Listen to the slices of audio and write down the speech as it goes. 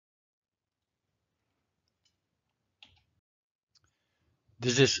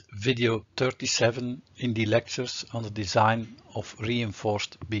This is video 37 in the lectures on the design of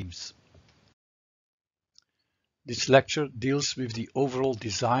reinforced beams. This lecture deals with the overall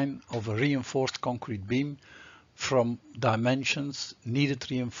design of a reinforced concrete beam from dimensions, needed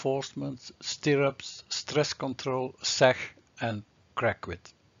reinforcements, stirrups, stress control, sag and crack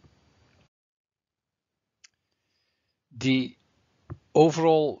width. The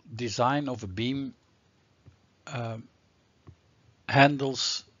overall design of a beam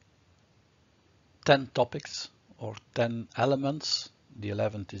handles 10 topics or 10 elements. The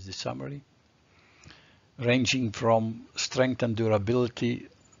 11th is the summary, ranging from strength and durability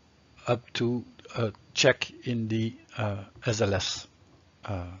up to a check in the SLS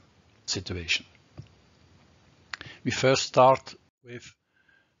situation. We first start with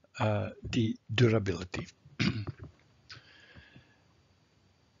the durability.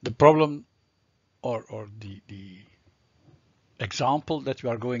 The problem or the example that we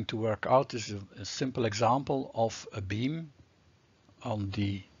are going to work out is a simple example of a beam on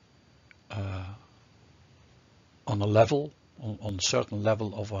the on a certain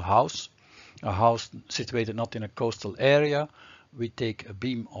level of a house situated not in a coastal area. We take a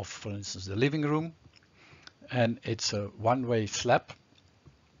beam of, for instance, the living room, and it's a one-way slab.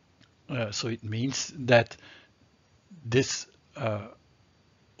 So it means that this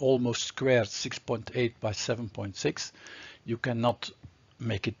almost squared 6.8 by 7.6, you cannot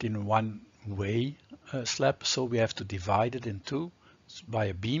make it in one way slab, so we have to divide it in two by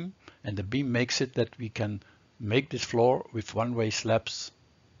a beam, and the beam makes it that we can make this floor with one-way slabs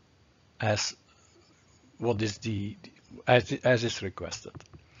as what is as is requested.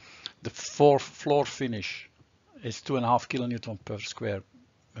 The floor finish is 2.5 kilonewton per square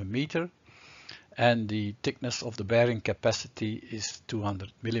meter, and the thickness of the bearing capacity is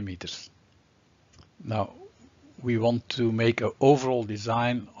 200 millimeters. Now we want to make an overall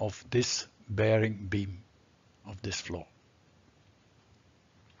design of this bearing beam of this floor.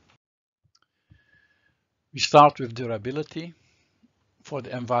 We start with durability. For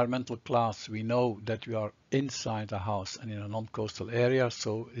the environmental class, we know that we are inside a house and in a non-coastal area,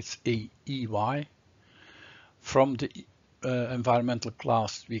 so it's EY. From the environmental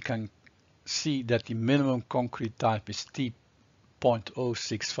class, we can see that the minimum concrete type is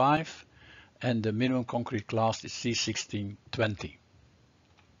T.065 and the minimum concrete class is C1620.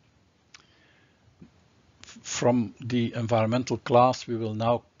 From the environmental class, we will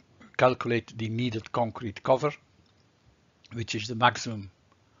now calculate the needed concrete cover, which is the maximum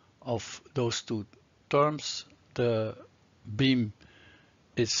of those two terms. The beam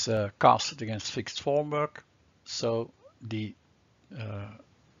is casted against fixed formwork, so the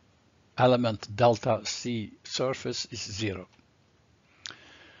element delta C surface is 0.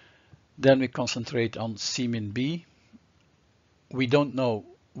 Then we concentrate on Cmin B. We don't know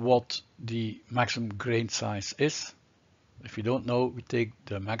what the maximum grain size is. If we don't know, we take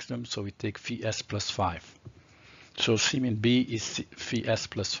the maximum, so we take Vs plus 5. So Cmin B is Vs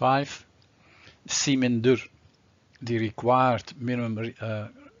plus 5. Cmin dur, the required minimum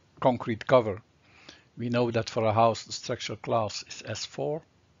concrete cover. We know that for a house, the structural class is S4.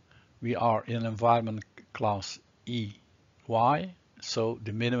 We are in environment class EY, so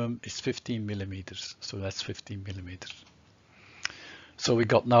the minimum is 15 millimeters. So that's 15 millimeters. So we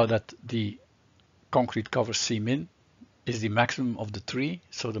got now that the concrete cover Cmin is the maximum of the three,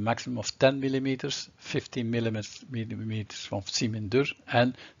 so the maximum of 10 millimeters, 15 millimeters from Cmin dur,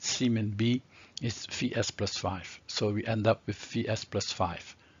 and Cmin B is Vs plus 5. So we end up with Vs plus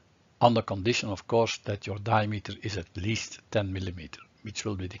 5, on the condition, of course, that your diameter is at least 10 millimeters, which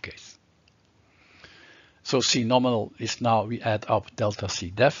will be the case. So C nominal is now, we add up delta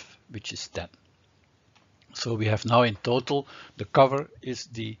C def, which is 10. So we have now in total, the cover is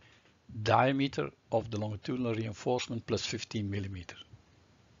the diameter of the longitudinal reinforcement plus 15 millimeter,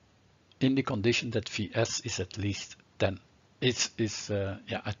 in the condition that Vs is at least 10.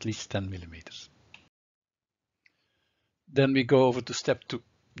 At least 10 millimeters. Then we go over to step 2,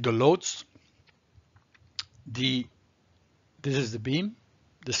 the loads. This is the beam.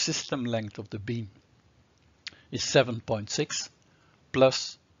 The system length of the beam is 7.6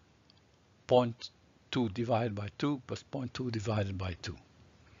 plus 0.2 divided by 2 plus 0.2 divided by 2.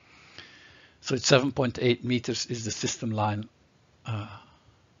 So it's 7.8 meters is the system line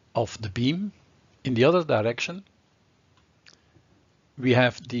of the beam. In the other direction, we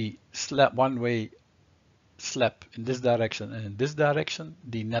have the slab, one-way slab in this direction and in this direction.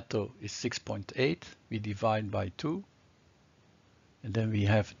 The netto is 6.8. We divide by 2. And then we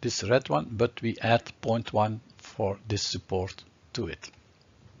have this red one, but we add 0.1 for this support to it.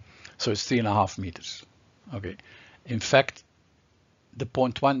 So it's 3.5 meters. Okay. In fact, the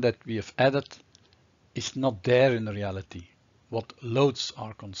 0.1 that we have added is not there in reality, what loads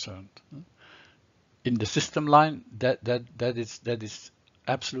are concerned. In the system line, that is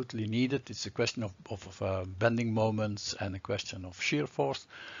absolutely needed. It's a question of bending moments and a question of shear force.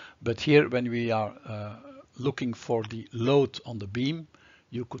 But here, when we are looking for the load on the beam,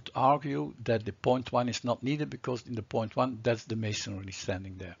 you could argue that the 0.1 is not needed, because in the 0.1, that's the masonry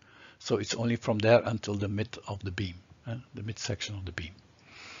standing there. So it's only from there until the mid of the beam, the midsection of the beam.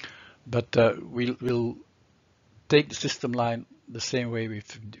 But we'll take the system line the same way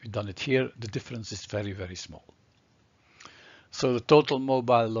we've done it here. The difference is very, very small. So the total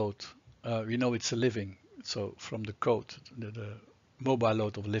mobile load, we know it's a living. So from the code, the mobile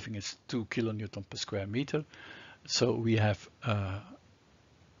load of living is 2 kilonewton per square meter. So we have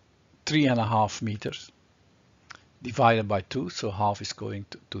 3.5 meters divided by 2. So half is going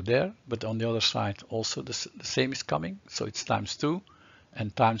to there. But on the other side, also the same is coming. So it's times 2.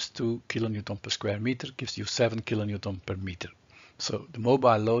 And times 2 kilonewton per square meter gives you 7 kilonewton per meter. So the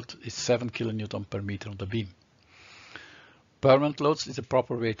mobile load is 7 kilonewton per meter on the beam. Permanent loads is the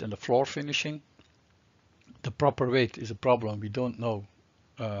proper weight and the floor finishing. The proper weight is a problem. We don't know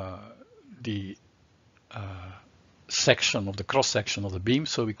the section of the cross section of the beam,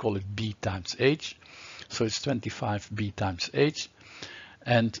 so we call it B times H. So it's 25 B times H.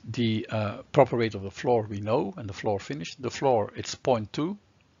 And the proper weight of the floor we know, and the floor finish. The floor, it's 0.2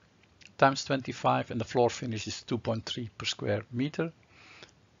 times 25, and the floor finish is 2.3 per square meter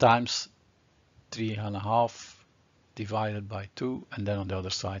times 3.5 divided by 2, and then on the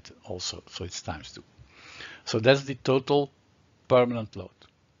other side also, so it's times 2. So that's the total permanent load.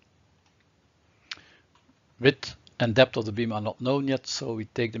 Width and depth of the beam are not known yet, so we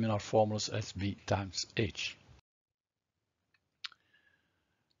take them in our formulas as B times H.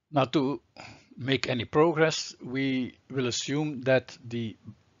 Now, to make any progress, we will assume that the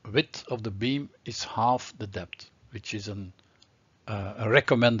width of the beam is half the depth, which is a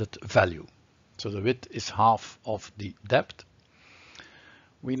recommended value. So the width is half of the depth.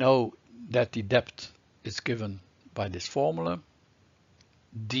 We know that the depth is given by this formula.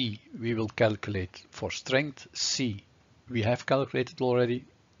 D we will calculate for strength. C we have calculated already.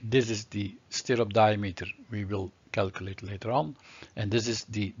 This is the stirrup diameter we will calculate later on, and this is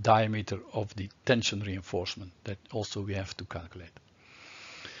the diameter of the tension reinforcement that also we have to calculate.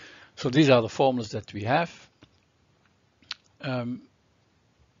 So these are the formulas that we have.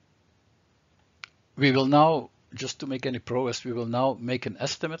 We will now, just to make any progress, we will now make an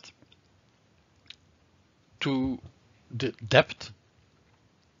estimate to the depth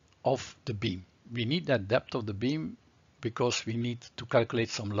of the beam. We need that depth of the beam because we need to calculate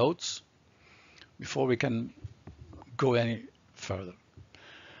some loads before we can go any further.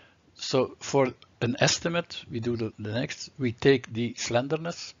 So for an estimate, we do the next. We take the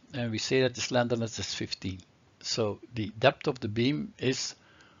slenderness and we say that the slenderness is 15. So the depth of the beam is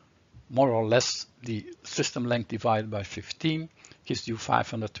more or less the system length divided by 15 gives you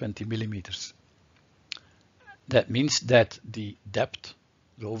 520 millimeters. That means that the depth,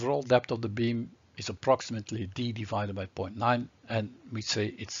 the overall depth of the beam is approximately D divided by 0.9, and we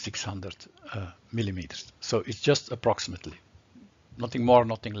say it's 600 millimeters. So it's just approximately, nothing more,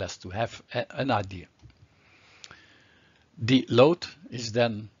 nothing less, to have an idea. The load is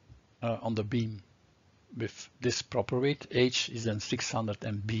then on the beam with this proper weight. H is then 600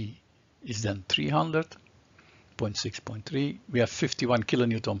 and B is then 300, 0.6.3. We have 51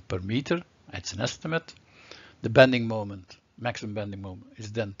 kilonewton per meter. It's an estimate. The bending moment, maximum bending moment,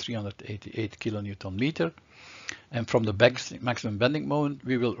 is then 388 kilonewton meter. And from the maximum bending moment,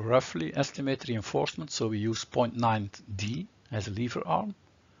 we will roughly estimate reinforcement. So we use 0.9 D as a lever arm.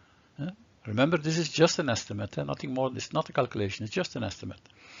 Remember, this is just an estimate, nothing more. It's not a calculation, it's just an estimate.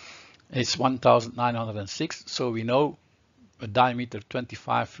 It's 1906, so we know a diameter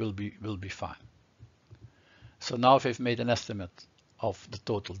 25 will be fine. So now we've made an estimate of the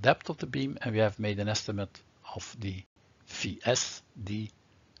total depth of the beam, and we have made an estimate of the VS, the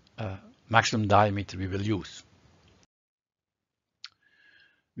maximum diameter we will use.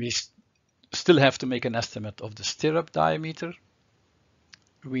 We still have to make an estimate of the stirrup diameter.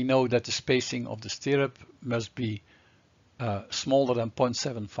 We know that the spacing of the stirrup must be smaller than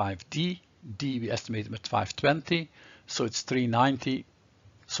 0.75 D. D we estimated at 520, so it's 390.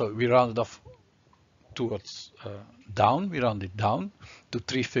 So we round it off towards down, we round it down to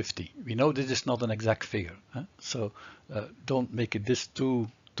 350. We know this is not an exact figure, so don't make it this too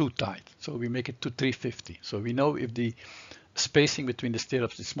tight. So we make it to 350. So we know if the spacing between the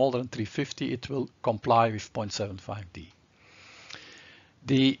stirrups is smaller than 350, it will comply with 0.75 D.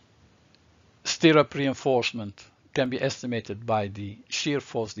 The stirrup reinforcement can be estimated by the shear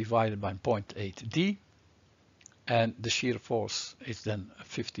force divided by 0.8d, and the shear force is then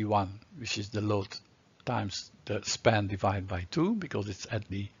 51, which is the load times the span divided by 2, because it's at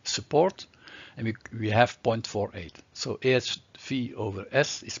the support, and we have 0.48. So ASV over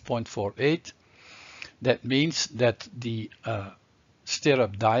S is 0.48. That means that the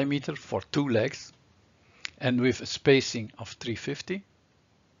stirrup diameter for 2 legs, and with a spacing of 350,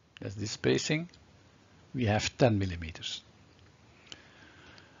 that's the spacing, we have 10 millimeters.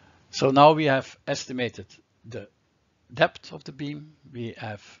 So now we have estimated the depth of the beam, we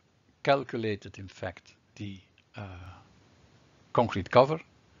have calculated in fact the concrete cover,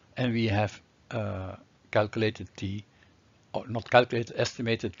 and we have calculated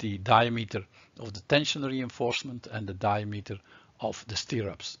estimated the diameter of the tension reinforcement and the diameter of the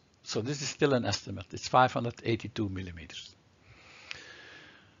stirrups. So this is still an estimate, it's 582 millimeters.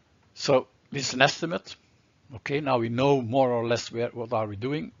 So this is an estimate. Okay, now we know more or less what are we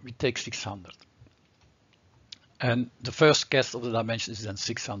doing. We take 600. And the first guess of the dimension is then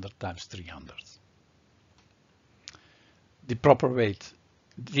 600 times 300. The proper weight,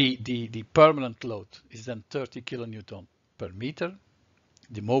 the permanent load is then 30 kilonewton per meter.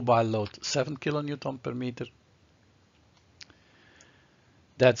 The mobile load 7 kilonewton per meter.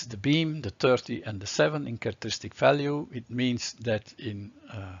 That's the beam, the 30 and the 7 in characteristic value. It means that in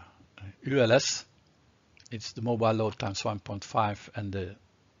ULS, it's the mobile load times 1.5 and the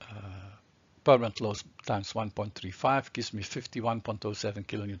permanent load times 1.35 gives me 51.07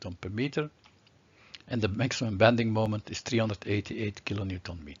 kilonewton per meter. And the maximum bending moment is 388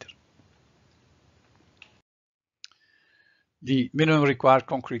 kilonewton meter. The minimum required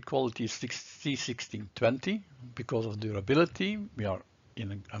concrete quality is C1620 because of durability. We are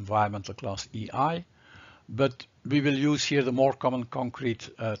in an environmental class EI, but we will use here the more common concrete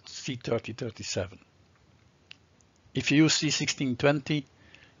C3037. If you use C1620,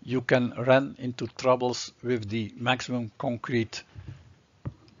 you can run into troubles with the maximum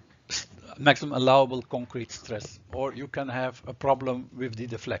allowable concrete stress, or you can have a problem with the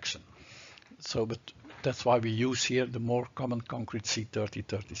deflection. So, but that's why we use here the more common concrete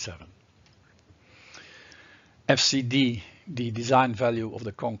C3037. FCD, the design value of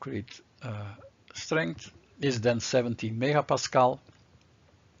the concrete strength, is then 17 megapascal.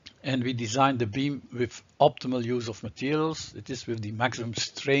 And we designed the beam with optimal use of materials. It is with the maximum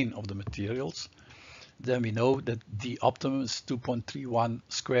strain of the materials. Then we know that the optimum is 2.31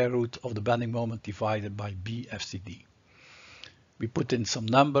 square root of the bending moment divided by BFCD. We put in some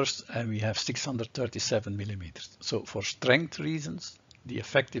numbers and we have 637 millimeters. So for strength reasons, the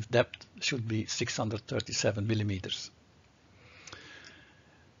effective depth should be 637 millimeters.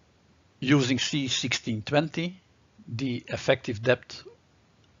 Using C1620, the effective depth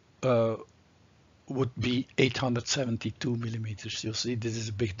would be 872 millimeters. You see, this is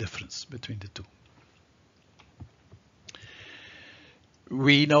a big difference between the two.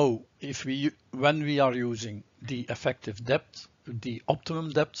 We know when we are using the effective depth, the optimum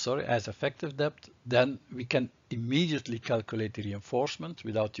depth, sorry, as effective depth, then we can immediately calculate the reinforcement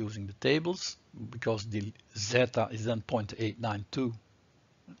without using the tables, because the zeta is then 0.892.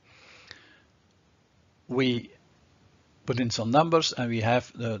 We put in some numbers and we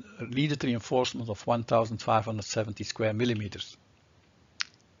have the needed reinforcement of 1,570 square millimeters.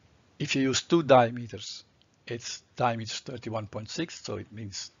 If you use 2 diameters, its diameter is 31.6, so it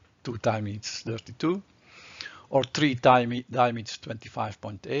means 2 diameters 32, or 3 diameters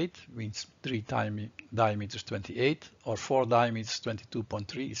 25.8 means 3 diameters 28, or 4 diameters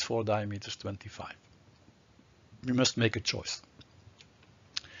 22.3 is 4 diameters 25. We must make a choice.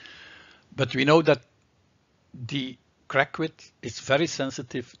 But we know that the crack width is very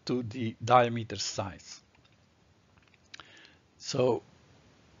sensitive to the diameter size. So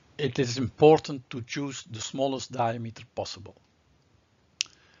it is important to choose the smallest diameter possible.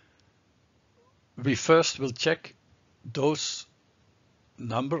 We first will check those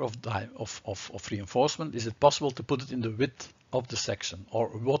number of reinforcement. Is it possible to put it in the width of the section, or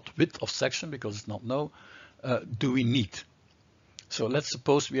what width of section, because it's not known, do we need? So let's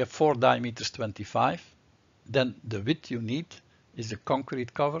suppose we have 4 diameters 25. Then the width you need is the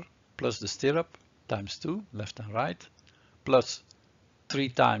concrete cover plus the stirrup times 2, left and right, plus 3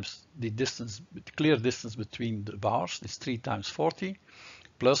 times the distance, the clear distance between the bars is 3 times 40,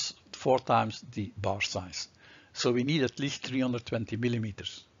 plus 4 times the bar size. So we need at least 320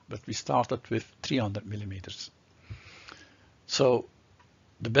 millimeters, but we started with 300 millimeters. So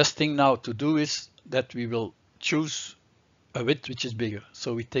the best thing now to do is that we will choose a width which is bigger.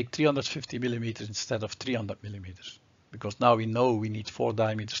 So we take 350 millimeters instead of 300 millimeters, because now we know we need 4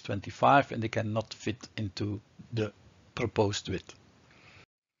 diameters 25 and they cannot fit into the proposed width.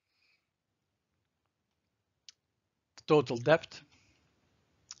 The total depth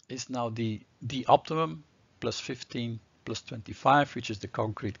is now the optimum plus 15 plus 25, which is the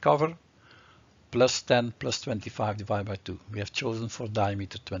concrete cover, plus 10 plus 25 divided by 2. We have chosen for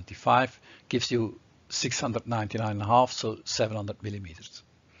diameter 25, gives you 699.5, so 700 millimeters.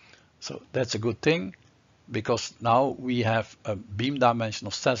 So that's a good thing, because now we have a beam dimension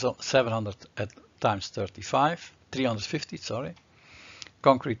of 700 at times 350, sorry.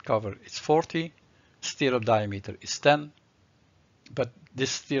 Concrete cover is 40, stirrup diameter is 10, but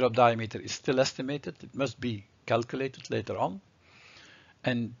this stirrup diameter is still estimated. It must be calculated later on.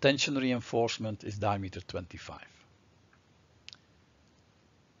 And tension reinforcement is diameter 25.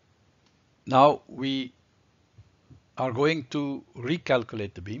 Now we are going to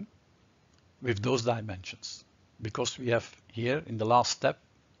recalculate the beam with those dimensions, because we have here in the last step,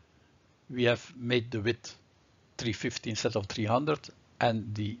 we have made the width 350 instead of 300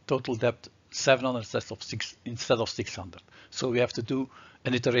 and the total depth 700 instead of 600. So we have to do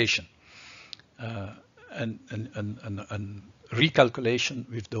an iteration, and recalculation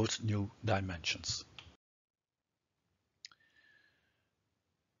with those new dimensions.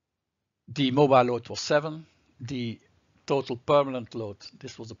 The mobile load was 7. The total permanent load,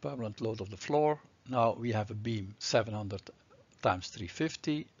 this was the permanent load of the floor. Now we have a beam 700 times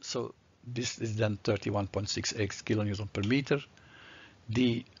 350. So this is then 31.68 kilonewton per meter.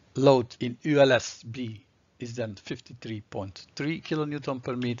 The load in ULSB is then 53.3 kilonewton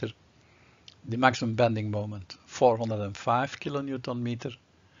per meter. The maximum bending moment 405 kilonewton meter.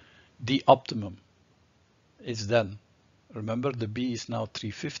 The optimum is then, remember the B is now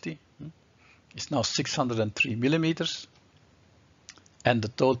 350, it's now 603 millimeters, and the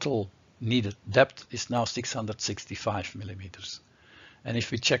total needed depth is now 665 millimeters. And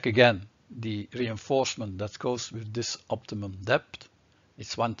if we check again the reinforcement that goes with this optimum depth,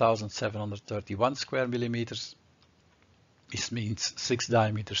 it's 1731 square millimeters. This means 6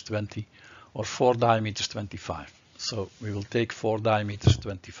 diameters 20 or 4 diameters 25. So we will take 4 diameters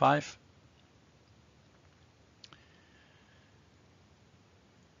 25.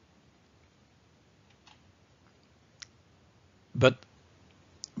 But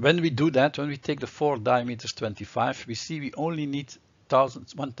when we do that, when we take the 4 diameters 25, we see we only need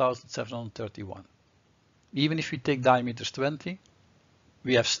 1731. Even if we take diameters 20,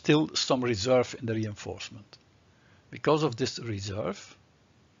 we have still some reserve in the reinforcement. Because of this reserve,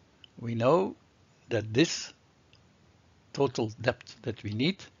 we know that this total depth that we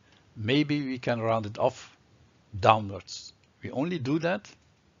need, maybe we can round it off downwards. We only do that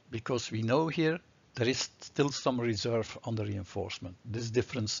because we know here there is still some reserve on the reinforcement. This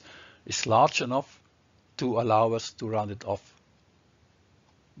difference is large enough to allow us to round it off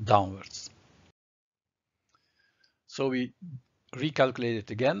downwards. So we recalculate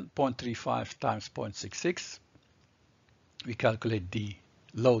it again, 0.35 times 0.66. We calculate the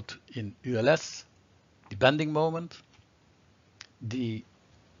load in ULS, the bending moment, the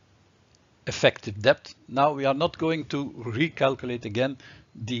effective depth. Now we are not going to recalculate again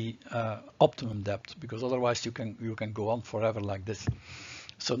the optimum depth, because otherwise you can go on forever like this.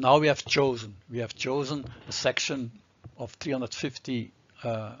 So now we have chosen a section of 350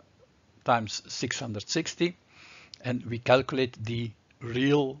 times 660, and we calculate the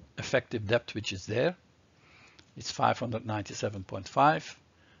real effective depth which is there. It's 597.5.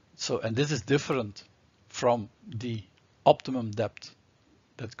 So, and this is different from the optimum depth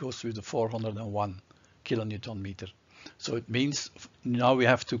that goes with the 401 kilonewton meter. So it means now we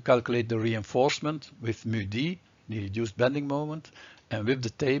have to calculate the reinforcement with μd, the reduced bending moment, and with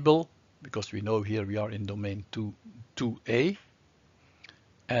the table, because we know here we are in domain 2A,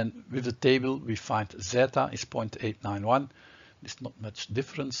 and with the table we find zeta is 0.891. There's not much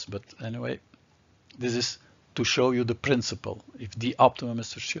difference, but anyway, this is to show you the principle. If D optimum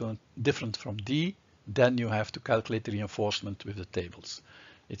is shown different from D, then you have to calculate the reinforcement with the tables.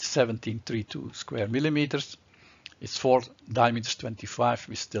 It's 1732 square millimeters. It's 4 diameters 25.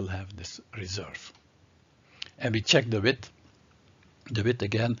 We still have this reserve. And we check the width. The width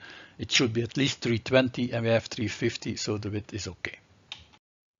again, it should be at least 320 and we have 350, so the width is okay.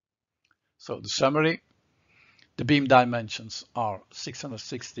 So the summary, the beam dimensions are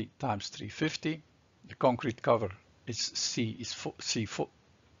 660 times 350. The concrete cover is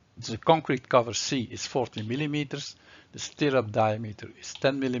the concrete cover C is 40 millimeters. The stirrup diameter is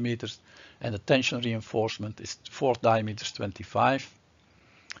 10 millimeters, and the tension reinforcement is 4 diameters 25.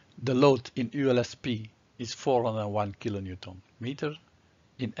 The load in ULSP is 401 kilonewton meter.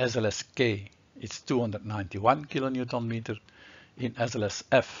 In SLSK, it's 291 kilonewton meter. in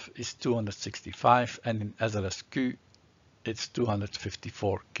SLS-F is 265 and in SLS-Q it's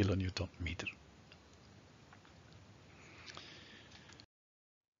 254 kilonewton meter.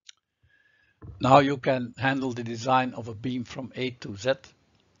 Now you can handle the design of a beam from A to Z,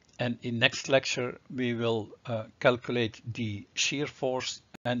 and in next lecture we will calculate the shear force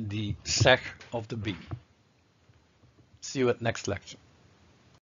and the sag of the beam. See you at next lecture.